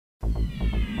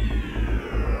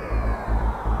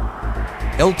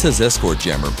ELTA's escort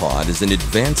jammer pod is an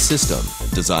advanced system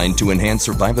designed to enhance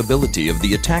survivability of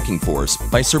the attacking force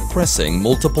by suppressing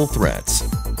multiple threats.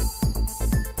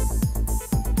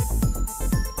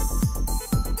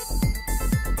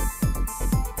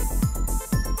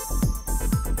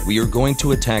 We are going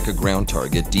to attack a ground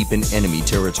target deep in enemy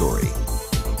territory.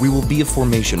 We will be a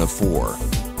formation of 4.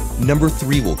 Number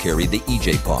 3 will carry the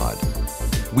EJ pod.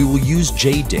 We will use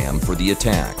J-Dam for the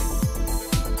attack.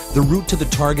 The route to the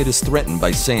target is threatened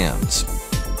by SAMs.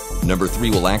 Number 3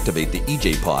 will activate the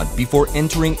EJ pod before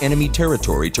entering enemy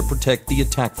territory to protect the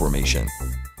attack formation.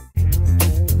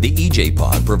 The EJ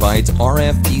pod provides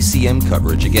RF ECM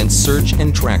coverage against search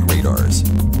and track radars.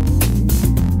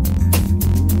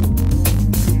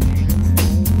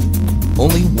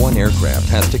 Only one aircraft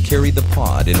has to carry the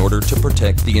pod in order to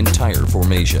protect the entire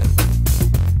formation.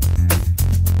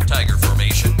 Tiger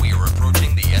formation, we are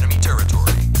approaching the enemy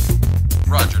territory.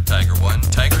 Roger, Tiger 1.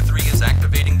 Tiger 3 is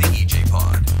activating the EJ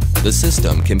pod. The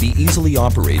system can be easily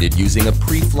operated using a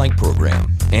pre-flight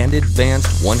program and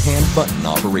advanced one-hand button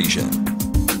operation.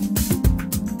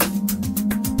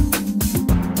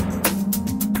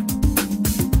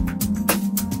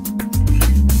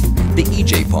 The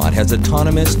EJ pod has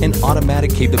autonomous and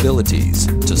automatic capabilities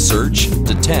to search,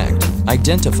 detect,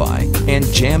 identify, and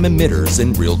jam emitters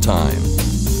in real time.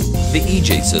 The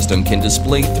EJ system can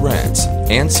display threats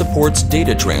and supports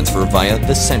data transfer via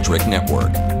the centric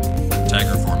network.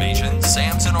 Tiger formation,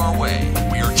 SAM's in our way.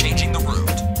 We are changing the route.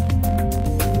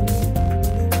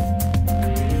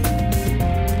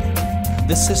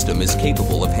 The system is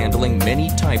capable of handling many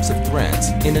types of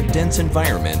threats in a dense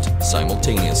environment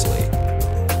simultaneously.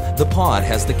 The pod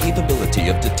has the capability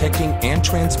of detecting and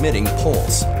transmitting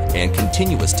pulse and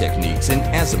continuous techniques in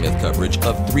azimuth coverage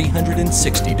of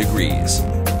 360 degrees.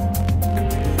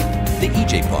 The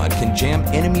EJ pod can jam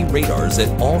enemy radars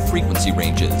at all frequency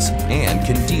ranges and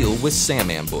can deal with SAM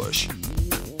ambush.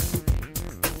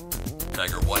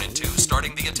 Tiger 1 and 2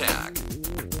 starting the attack.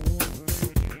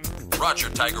 Roger,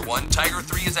 Tiger 1. Tiger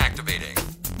 3 is activating.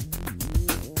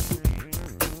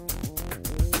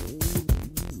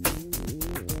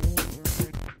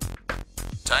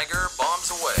 Tiger,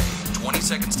 bombs away. 20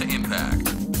 seconds to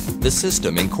impact. The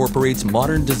system incorporates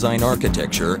modern design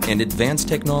architecture and advanced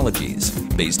technologies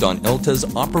based on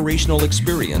ELTA's operational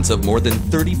experience of more than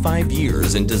 35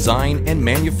 years in design and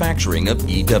manufacturing of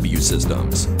EW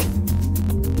systems.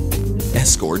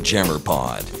 Escort Jammer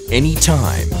Pod.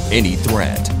 Anytime, any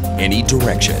threat, any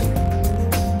direction.